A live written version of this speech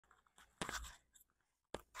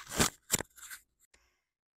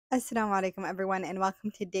Assalamu alaikum everyone, and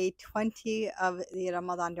welcome to day 20 of the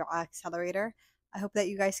Ramadan Duaa Accelerator. I hope that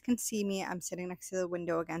you guys can see me. I'm sitting next to the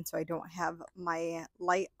window again, so I don't have my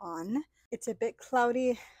light on. It's a bit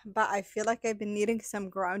cloudy, but I feel like I've been needing some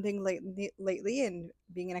grounding lately, and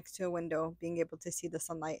being next to a window, being able to see the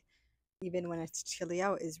sunlight, even when it's chilly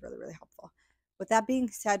out, is really, really helpful. With that being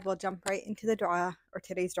said, we'll jump right into the dua, or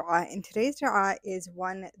today's dua. And today's dua is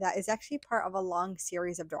one that is actually part of a long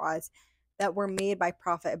series of duas that were made by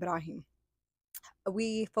Prophet Ibrahim.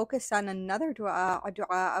 We focused on another dua, a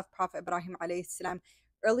dua of Prophet Ibrahim alayhi salam,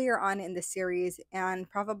 earlier on in the series, and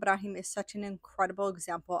Prophet Ibrahim is such an incredible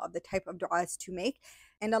example of the type of du'as to make,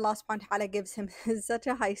 and Allah subhanahu wa ta'ala gives him such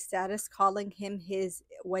a high status, calling him his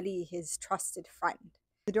wali, his trusted friend.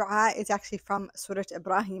 The dua is actually from Surah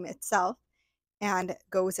Ibrahim itself and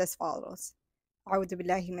goes as follows. أعوذ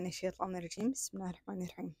بالله من الشيطان الرجيم بسم الله الرحمن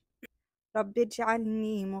الرحيم رب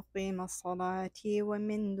اجعلني مقيم الصلاة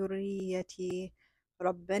ومن ذريتي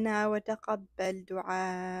ربنا وتقبل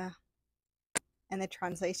دعاء. And the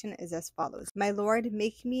translation is as follows. My Lord,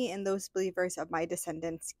 make me and those believers of my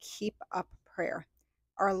descendants keep up prayer.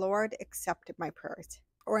 Our Lord, accept my prayers.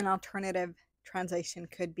 Or an alternative translation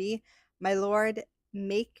could be, my Lord,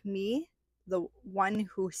 make me the one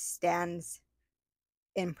who stands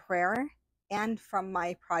in prayer and from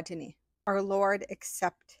my progeny. Our Lord,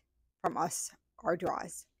 accept from us our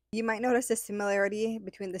du'as. You might notice a similarity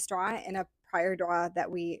between this du'a and a prior du'a that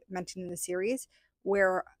we mentioned in the series,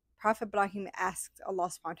 where Prophet Ibrahim asked Allah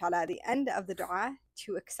subhanahu wa ta'ala at the end of the du'a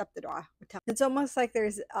to accept the du'a. It's almost like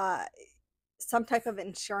there's some type of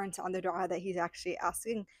insurance on the du'a that he's actually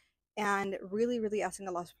asking, and really, really asking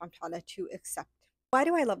Allah subhanahu wa ta'ala to accept. Why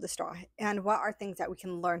do I love this dua, and what are things that we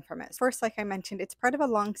can learn from it? First, like I mentioned, it's part of a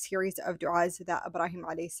long series of du'as that Ibrahim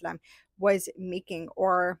alayhi salam was making,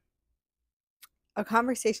 or a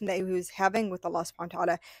conversation that he was having with Allah subhanahu wa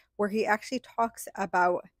ta'ala, where he actually talks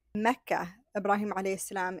about Mecca. Ibrahim alayhi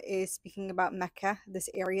salam is speaking about Mecca, this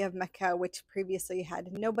area of Mecca which previously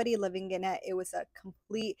had nobody living in it. It was a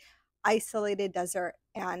complete isolated desert,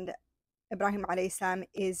 and Ibrahim alayhi salam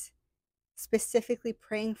is specifically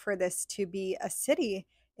praying for this to be a city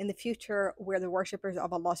in the future where the worshippers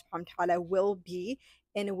of Allah subhanahu wa ta'ala will be,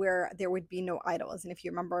 and where there would be no idols. And if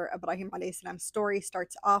you remember, Ibrahim alayhi salam's story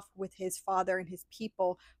starts off with his father and his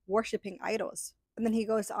people worshiping idols. And then he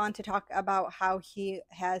goes on to talk about how he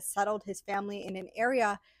has settled his family in an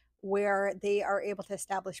area where they are able to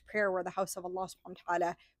establish prayer, where the house of Allah subhanahu wa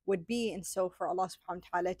ta'ala would be, and so for Allah subhanahu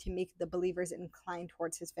wa ta'ala to make the believers inclined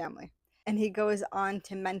towards his family. And he goes on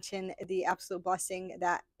to mention the absolute blessing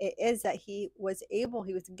that it is that he was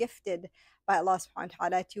gifted by Allah subhanahu wa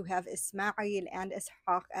ta'ala to have Ismail and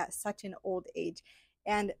Ishaq at such an old age.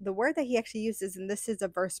 And the word that he actually uses, and this is a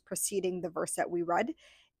verse preceding the verse that we read,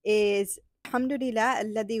 is Alhamdulillah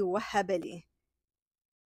alladhi wahabali.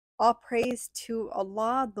 All praise to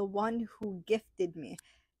Allah, the one who gifted me.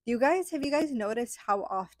 Have you guys noticed how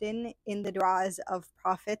often in the du'as of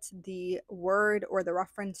prophets the word or the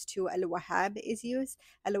reference to Al-Wahhab is used?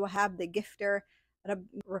 Al-Wahhab, the gifter,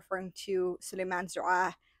 referring to Sulaiman's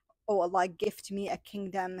du'a, oh Allah, gift me a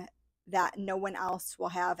kingdom that no one else will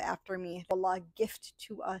have after me. Allah, gift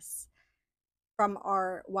to us from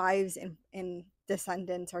our wives and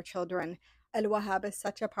descendants, our children. Al-Wahhab is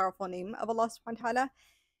such a powerful name of Allah subhanahu wa ta'ala.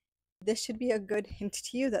 This should be a good hint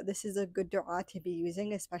to you that this is a good dua to be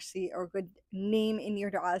using, especially, or a good name in your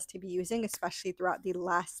duas to be using, especially throughout the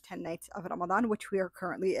last 10 nights of Ramadan, which we are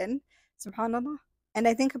currently in. Subhanallah. And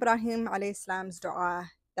I think Ibrahim alayhi salam's dua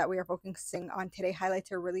that we are focusing on today highlights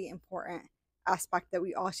a really important aspect that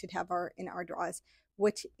we all should have in our duas,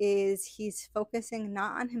 which is he's focusing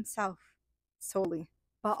not on himself solely,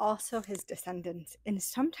 but also his descendants. And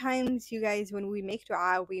sometimes, you guys, when we make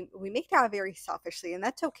dua, we make dua very selfishly, and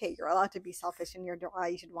that's okay. You're allowed to be selfish in your dua.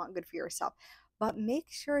 You should want good for yourself. But make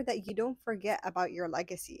sure that you don't forget about your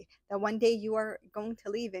legacy, that one day you are going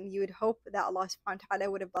to leave, and you would hope that Allah subhanahu wa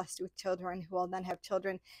ta'ala would have blessed you with children who will then have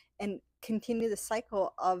children and continue the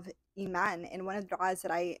cycle of Iman. And one of the duas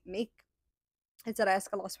that I make is that I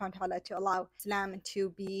ask Allah subhanahu wa ta'ala to allow Islam to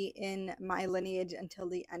be in my lineage until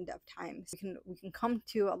the end of time. So we can come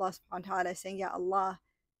to Allah subhanahu wa ta'ala saying, Ya Allah,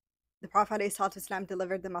 the Prophet ﷺ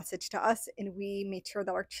delivered the message to us, and we made sure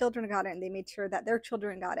that our children got it, and they made sure that their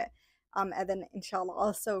children got it. And then inshallah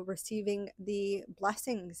also receiving the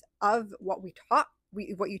blessings of what we taught,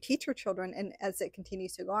 what you teach your children, and as it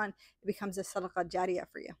continues to go on, it becomes a sadaqah jariyah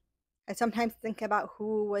for you. I sometimes think about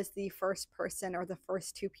who was the first person or the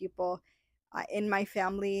first two people in my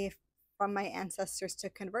family from my ancestors to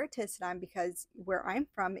convert to Islam, because where I'm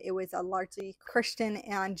from, it was a largely Christian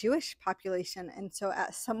and Jewish population. And so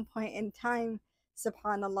at some point in time,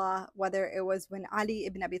 subhanallah, whether it was when Ali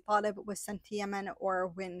ibn Abi Talib was sent to Yemen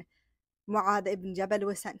or when Mu'adh ibn Jabal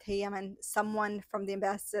was sent to Yemen, someone from the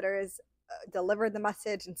ambassadors delivered the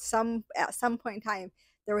message, and at some point in time,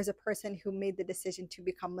 there was a person who made the decision to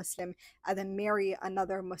become Muslim and then marry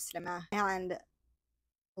another Muslimah, and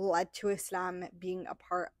led to Islam being a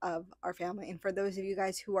part of our family. And for those of you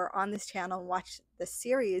guys who are on this channel and watch this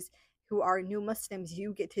series who are new Muslims,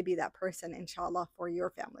 you get to be that person, inshallah, for your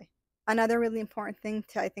family. Another really important thing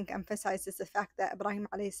to, I think, emphasize is the fact that Ibrahim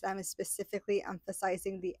alayhi salam is specifically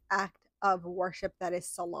emphasizing the act of worship that is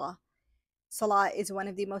salah. Salah is one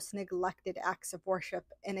of the most neglected acts of worship,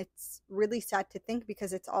 and it's really sad to think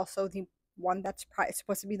because it's also the one that's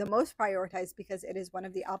supposed to be the most prioritized, because it is one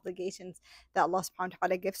of the obligations that Allah subhanahu wa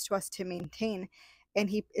ta'ala gives to us to maintain. And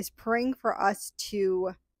He is praying for us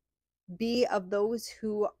to be of those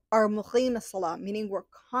who are muqim salah, meaning we're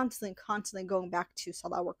constantly going back to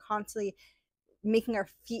salah. We're constantly making our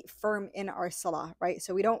feet firm in our salah, right?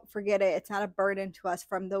 So we don't forget it. It's not a burden to us,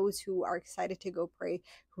 from those who are excited to go pray,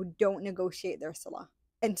 who don't negotiate their salah.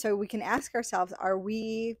 And so we can ask ourselves, are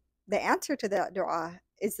we the answer to that dua?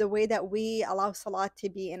 Is the way that we allow salah to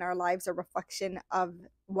be in our lives a reflection of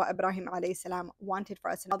what Ibrahim alayhi salam wanted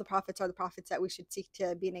for us? And all the prophets are the prophets that we should seek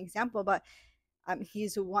to be an example, but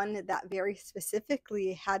he's one that very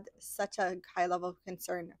specifically had such a high level of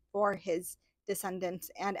concern for his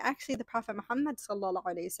descendants. And actually, the Prophet Muhammad sallallahu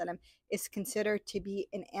alaihi wasallam is considered to be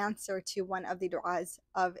an answer to one of the du'as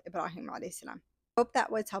of Ibrahim alayhi salam. Hope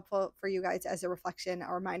that was helpful for you guys as a reflection,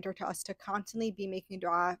 a reminder to us to constantly be making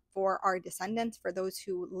dua for our descendants, for those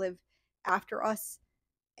who live after us,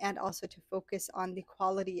 and also to focus on the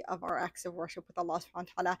quality of our acts of worship with Allah subhanahu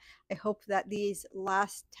wa ta'ala. I hope that these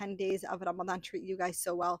last 10 days of Ramadan treat you guys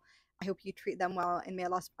so well. I hope you treat them well, and may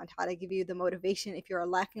Allah subhanahu wa ta'ala give you the motivation, if you're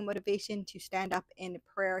lacking motivation, to stand up in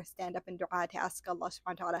prayer, stand up in dua, to ask Allah subhanahu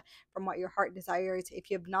wa ta'ala from what your heart desires. If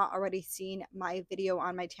you have not already seen my video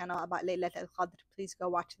on my channel about Laylat al-Qadr, please go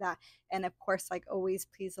watch that. And of course, like always,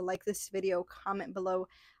 please like this video, comment below,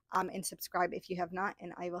 and subscribe if you have not,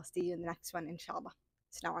 and I will see you in the next one, inshallah.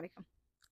 Assalamu alaikum.